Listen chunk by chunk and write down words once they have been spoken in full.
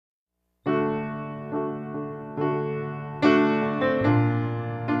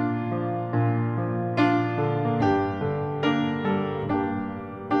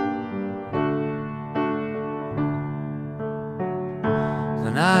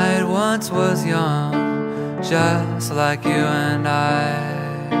night once was young, just like you and I,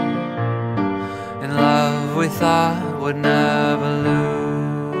 in love we thought would never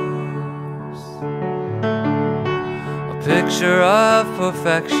lose. A picture of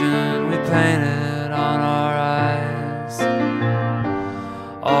perfection we painted on our eyes,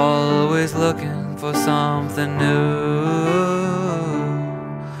 always looking for something new.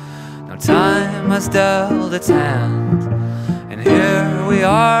 Now time has dealt its hand, and here we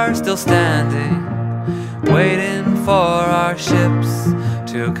are still standing, waiting for our ships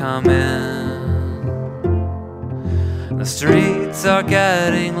to come in. The streets are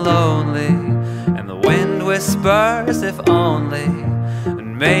getting lonely, and the wind whispers if only, and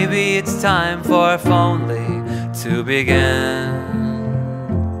maybe it's time for if only to begin.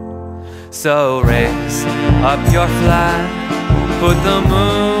 So raise up your flag, put the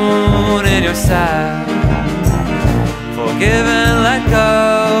moon in your sack, forgive and let go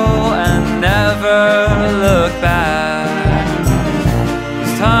and never look back.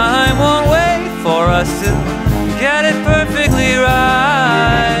 'Cause time won't wait for us to get it perfectly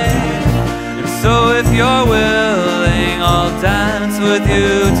right. And so if you're willing, I'll dance with you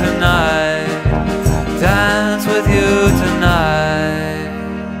tonight, dance with you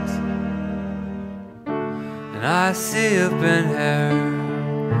tonight. And I see you've been here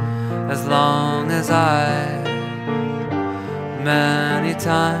as long as I many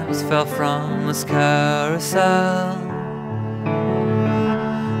times fell from this carousel.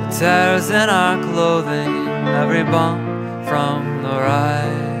 The tears in our clothing, every bump from the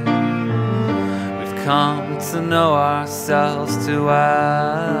ride, we've come to know ourselves too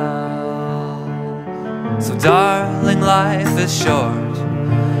well. So darling, life is short,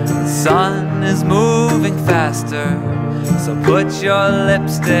 the sun is moving faster, so put your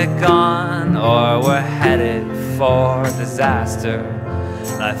lipstick on or we're headed for disaster.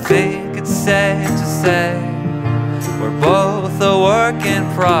 And I think it's safe to say we're both a work in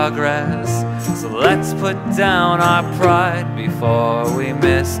progress, so let's put down our pride before we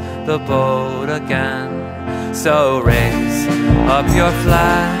miss the boat again. So raise up your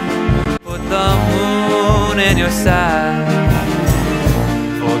flag, put the moon in your sack,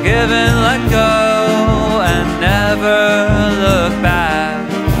 forgive and let go and never look back.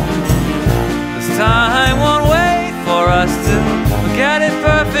 This time won't wait for us to get it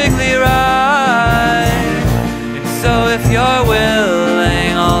perfectly right. And so if you're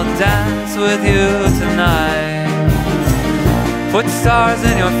willing, I'll dance with you tonight. Put stars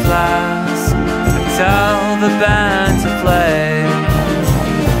in your flask and tell the band to play.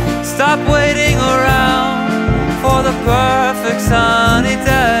 Stop waiting around for the perfect sunny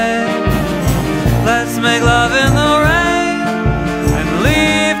day. Let's make love in the rain and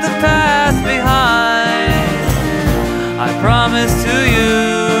leave the past behind. I promise to you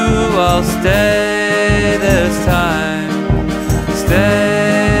I'll stay.